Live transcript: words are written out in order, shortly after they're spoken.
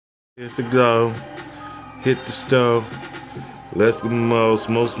It's to go, hit the stove, let's go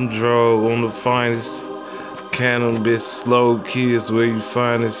smoke some drugs on the finest. Cannabis, slow kids, where you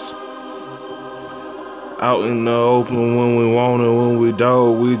find us. Out in the open when we want it, when we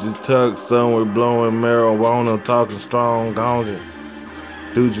don't, we just tuck somewhere blowing marijuana, talking strong, gonna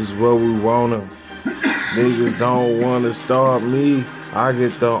do just what we wanna. Niggas don't wanna start me, I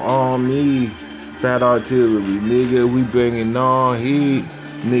get the army. Fat artillery, nigga, we bringing on heat.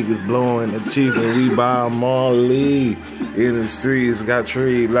 Niggas blowing the chief and we buy Marley. In the streets, we got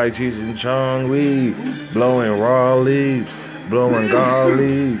trees like Cheech and Chong weed. Blowing raw leaves, blowing gall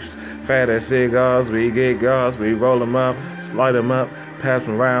leaves. Fat ass cigars, we get gauze, we roll them up, light them up, pass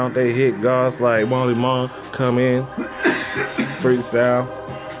them around, they hit gauze like Molly Mon, come in, freestyle,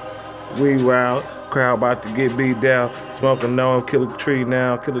 we wild, crowd about to get beat down, smoking on, kill a tree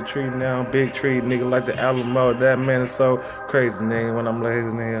now, big tree, nigga like the Alamo, that man is so crazy, nigga, when I'm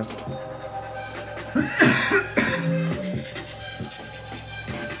blazing here.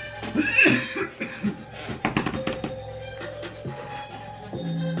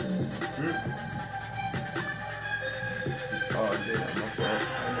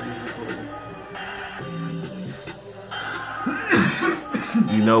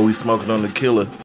 You know we smoking on the killer.